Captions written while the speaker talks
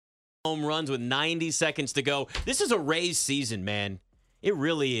home runs with 90 seconds to go. This is a Rays season, man. It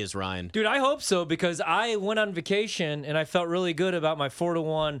really is, Ryan. Dude, I hope so because I went on vacation and I felt really good about my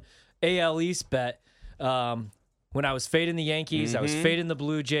 4-1 AL East bet when I was fading the Yankees. I was fading the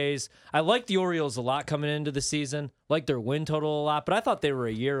Blue Jays. I liked the Orioles a lot coming into the season, liked their win total a lot, but I thought they were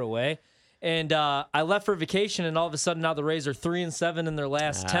a year away. And I left for vacation, and all of a sudden now the Rays are 3-7 in their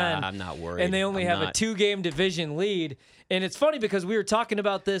last 10. I'm not worried. And they only have a 2-game division lead. And it's funny because we were talking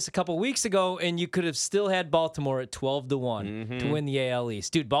about this a couple weeks ago, and you could have still had Baltimore at 12-1 to win the AL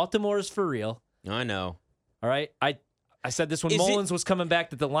East. Dude, Baltimore is for real. I know. All right? I said this when Mullins was coming back,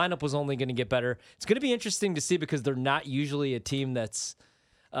 that the lineup was only going to get better. It's going to be interesting to see because they're not usually a team that's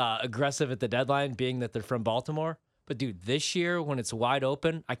aggressive at the deadline, being that they're from Baltimore. But, dude, this year, when it's wide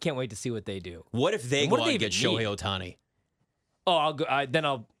open, I can't wait to see what they do. What if they go out and get Shohei Ohtani? Oh, I'll go. Then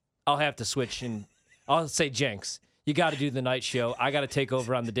I'll have to switch, and I'll say, Jenks, you got to do the night show. I got to take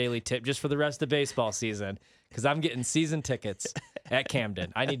over on the Daily Tip just for the rest of baseball season because I'm getting season tickets at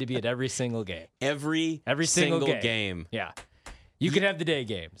Camden. I need to be at every single game. Every single game. Yeah. You can have the day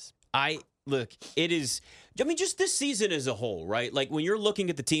games. Look, it is, I mean, just this season as a whole, right? Like when you're looking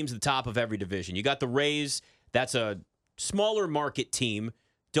at the teams at the top of every division, you got the Rays. That's a smaller market team,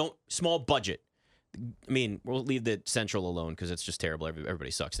 small budget. I mean, we'll leave the Central alone because it's just terrible. Everybody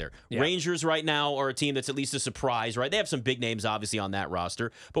sucks there. Yeah. Rangers right now are a team that's at least a surprise, right? They have some big names, obviously, on that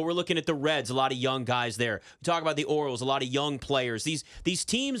roster. But we're looking at the Reds, a lot of young guys there. We talk about the Orioles, a lot of young players. These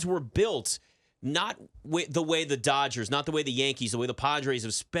teams were built not the way the Dodgers, not the way the Yankees, the way the Padres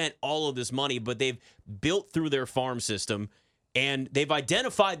have spent all of this money, but they've built through their farm system. And they've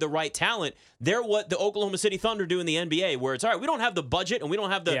identified the right talent. They're what the Oklahoma City Thunder do in the NBA, where it's, all right, we don't have the budget and we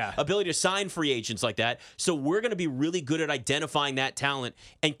don't have the ability to sign free agents like that. So we're going to be really good at identifying that talent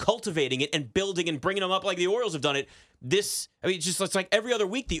and cultivating it and building and bringing them up like the Orioles have done it. It's like every other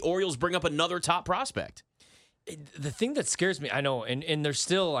week the Orioles bring up another top prospect. The thing that scares me, I know, and they're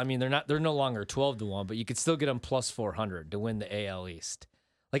still, I mean, they're no longer 12-1, but you could still get them plus 400 to win the AL East.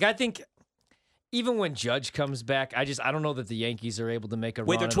 Like, I think even when Judge comes back, I don't know that the Yankees are able to make a run.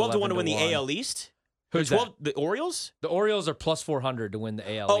 Wait, they're 12-1 to win the AL East? Who's 12? The Orioles? The Orioles are plus 400 to win the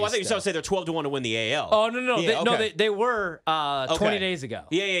AL East. Oh, I think you were going to say they're 12-1 to win the AL. Oh, no. Yeah, they were 20 days ago.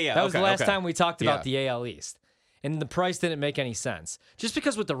 Yeah. That was the last time we talked about the AL East. And the price didn't make any sense. Just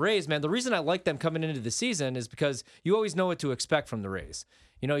because with the Rays, man, the reason I like them coming into the season is because you always know what to expect from the Rays.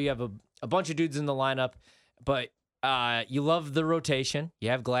 You know, you have a bunch of dudes in the lineup, but you love the rotation. You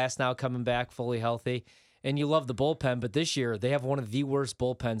have Glass now coming back fully healthy. And you love the bullpen, but this year they have one of the worst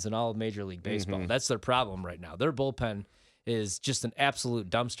bullpens in all of Major League Baseball. That's their problem right now. Their bullpen is just an absolute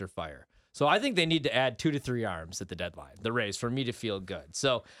dumpster fire. So I think they need to add 2 to 3 arms at the deadline, the Rays, for me to feel good.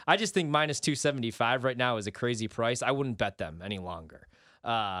 So I just think minus 275 right now is a crazy price. I wouldn't bet them any longer.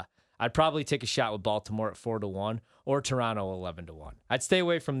 I'd probably take a shot with Baltimore at 4-1 or Toronto 11-1. I'd stay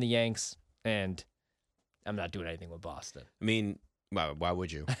away from the Yanks, and I'm not doing anything with Boston. I mean, why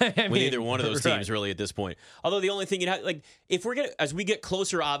would you? With either one of those teams, really, at this point. Although the only thing you'd have, like, if as we get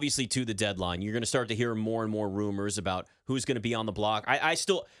closer, obviously, to the deadline, you're going to start to hear more and more rumors about who's going to be on the block. I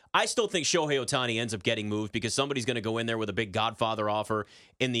still think Shohei Ohtani ends up getting moved because somebody's going to go in there with a big Godfather offer,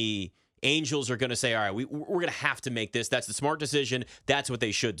 and the Angels are going to say, all right, we're going to have to make this. That's the smart decision. That's what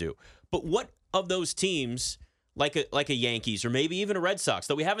they should do. But what of those teams, like a Yankees or maybe even a Red Sox,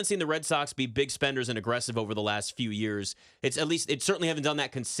 though we haven't seen the Red Sox be big spenders and aggressive over the last few years. It certainly haven't done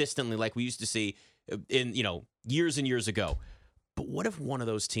that consistently like we used to see in, years and years ago. But what if one of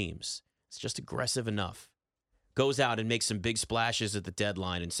those teams is just aggressive enough, goes out and makes some big splashes at the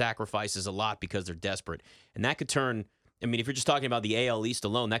deadline and sacrifices a lot because they're desperate? And that could turn, I mean, if you're just talking about the AL East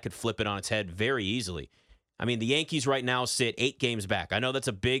alone, that could flip it on its head very easily. I mean, the Yankees right now sit 8 games back. I know that's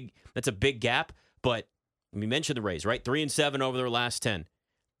a big gap, but we mentioned the Rays, right? 3-7 over their last 10.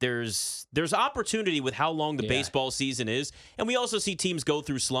 There's opportunity with how long the baseball season is, and we also see teams go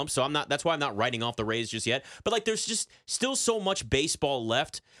through slumps. So that's why I'm not writing off the Rays just yet. But like, there's just still so much baseball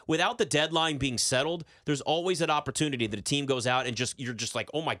left without the deadline being settled. There's always that opportunity that a team goes out and you're just like,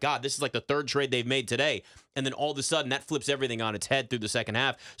 oh my God, this is like the third trade they've made today, and then all of a sudden that flips everything on its head through the second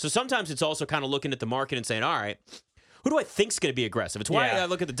half. So sometimes it's also kind of looking at the market and saying, all right, who do I think's going to be aggressive? It's why I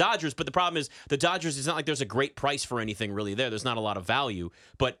look at the Dodgers, but the problem is the Dodgers, it's not like there's a great price for anything really there. There's not a lot of value.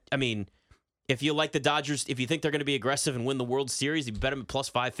 But, I mean, if you like the Dodgers, if you think they're going to be aggressive and win the World Series, you bet them at plus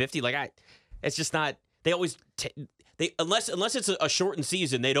 550. Like, it's just not, they unless it's a shortened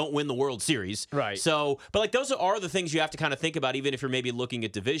season, they don't win the World Series. Right. So, but like those are the things you have to kind of think about, even if you're maybe looking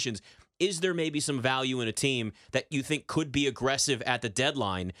at divisions. Is there maybe some value in a team that you think could be aggressive at the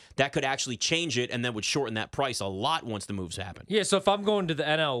deadline that could actually change it and then would shorten that price a lot once the moves happen? Yeah, so if I'm going to the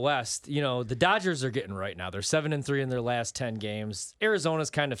NL West, the Dodgers are getting right now. They're 7-3 in their last 10 games. Arizona's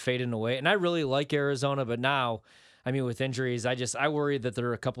kind of fading away, and I really like Arizona, but now, with injuries, I worry that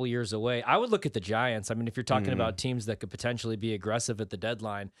they're a couple of years away. I would look at the Giants. If you're talking about teams that could potentially be aggressive at the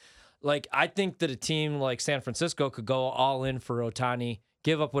deadline, like I think that a team like San Francisco could go all in for Ohtani,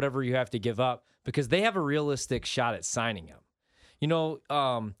 give up whatever you have to give up because they have a realistic shot at signing him.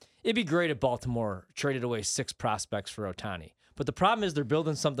 It'd be great if Baltimore traded away 6 prospects for Ohtani. But the problem is they're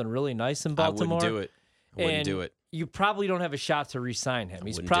building something really nice in Baltimore. I wouldn't do it. You probably don't have a shot to re-sign him.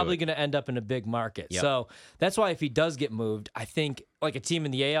 He's probably going to end up in a big market. Yep. So that's why if he does get moved, I think like a team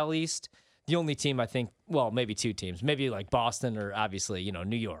in the AL East, the only team I think, well, maybe 2 teams, maybe like Boston or obviously,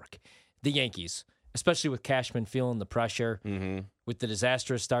 New York, the Yankees, especially with Cashman feeling the pressure with the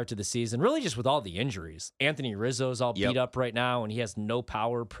disastrous start to the season, really just with all the injuries. Anthony Rizzo's all beat up right now, and he has no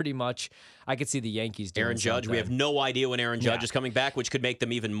power pretty much. I could see the Yankees doing Aaron Judge, something. we have no idea when Aaron Judge is coming back, which could make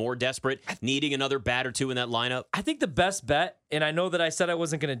them even more desperate, needing another bat or 2 in that lineup. I think the best bet, and I know that I said I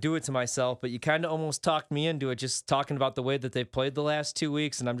wasn't going to do it to myself, but you kind of almost talked me into it just talking about the way that they've played the last 2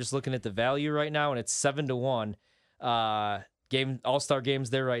 weeks, and I'm just looking at the value right now, and it's 7-1. All-Star games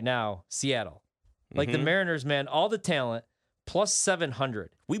there right now, Seattle. Like the Mariners, man, all the talent, plus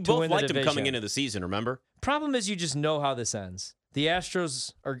 700. We both liked them coming into the season, remember? Problem is you just know how this ends. The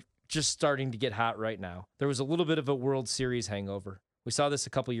Astros are just starting to get hot right now. There was a little bit of a World Series hangover. We saw this a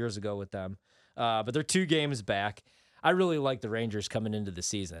couple years ago with them. But they're 2 games back. I really like the Rangers coming into the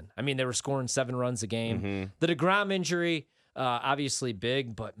season. They were scoring 7 runs a game. The DeGrom injury, obviously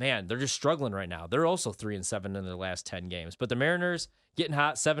big, but man, they're just struggling right now. They're also 3-7 in their last 10 games. But the Mariners getting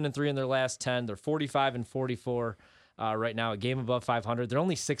hot, 7-3 in their last 10. They're 45-44 right now, a game above 500. They're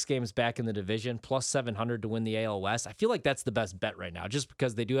only 6 games back in the division, plus 700 to win the AL West. I feel like that's the best bet right now, just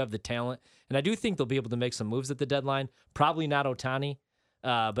because they do have the talent, and I do think they'll be able to make some moves at the deadline. Probably not Ohtani,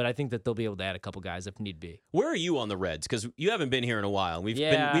 but I think that they'll be able to add a couple guys if need be. Where are you on the Reds? Because you haven't been here in a while. We've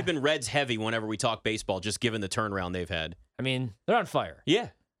been Reds heavy whenever we talk baseball, just given the turnaround they've had. They're on fire. Yeah,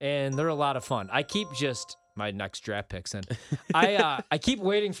 and they're a lot of fun. I keep my next draft picks in. I keep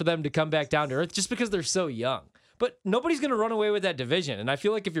waiting for them to come back down to earth just because they're so young. But nobody's going to run away with that division. And I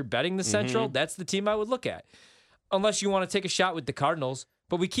feel like if you're betting the Central, that's the team I would look at. Unless you want to take a shot with the Cardinals.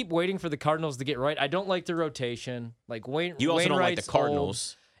 But we keep waiting for the Cardinals to get right. I don't like the rotation. Like you also don't like the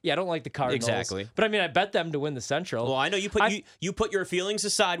Cardinals. Yeah, I don't like the Cardinals. Exactly. But I bet them to win the Central. Well, I know you put your feelings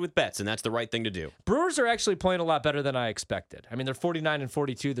aside with bets, and that's the right thing to do. Brewers are actually playing a lot better than I expected. They're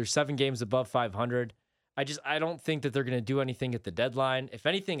 49-42. They're 7 games above 500. I don't think that they're going to do anything at the deadline. If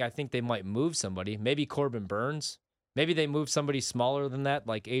anything, I think they might move somebody. Maybe Corbin Burns. Maybe they move somebody smaller than that,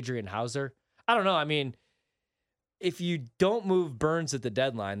 like Adrian Hauser. I don't know. If you don't move Burns at the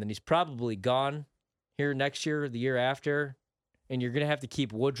deadline, then he's probably gone here next year or the year after, and you're going to have to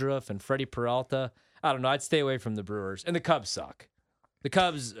keep Woodruff and Freddie Peralta. I don't know. I'd stay away from the Brewers. And the Cubs suck. The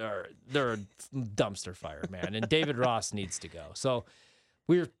Cubs, they're a dumpster fire, man, and David Ross needs to go. So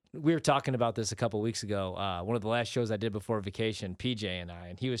we were talking about this a couple weeks ago. One of the last shows I did before vacation, PJ and I,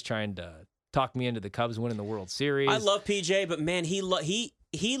 and he was trying to talk me into the Cubs winning the World Series. I love PJ, but man, he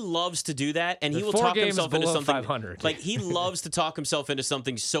loves to do that, and he will 4 talk games himself into below something 500. like he loves to talk himself into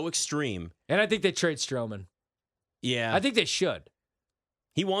something so extreme. And I think they trade Stroman. Yeah, I think they should.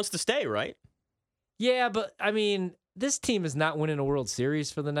 He wants to stay, right? Yeah, but this team is not winning a World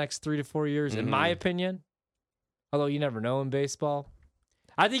Series for the next 3 to 4 years, in my opinion. Although you never know in baseball.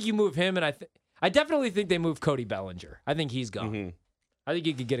 I think you move him, and I definitely think they move Cody Bellinger. I think he's gone. I think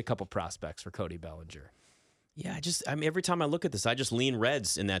you could get a couple prospects for Cody Bellinger. Yeah, every time I look at this, I just lean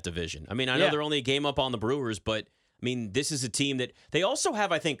Reds in that division. I know they're only a game up on the Brewers, but this is a team that they also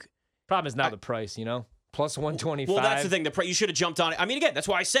have, I think. Problem is now the price, plus 125. Well, that's the thing. You should have jumped on it. Again, that's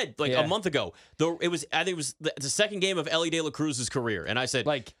why I said a month ago. Though I think it was the second game of Elly De La Cruz's career, and I said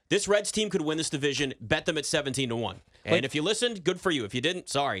this Reds team could win this division. Bet them at 17-1. And if you listened, good for you. If you didn't,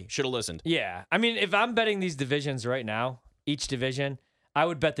 sorry, should have listened. Yeah, if I'm betting these divisions right now, each division, I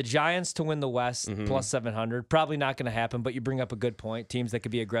would bet the Giants to win the West plus 700. Probably not going to happen, but you bring up a good point. Teams that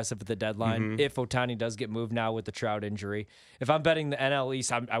could be aggressive at the deadline if Ohtani does get moved now with the Trout injury. If I'm betting the NL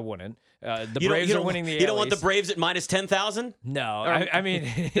East, I wouldn't. The Braves are winning the AL East. You don't want the Braves at minus 10,000? No.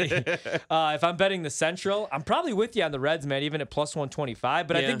 If I'm betting the Central, I'm probably with you on the Reds, man, even at plus 125.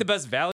 But I think the best value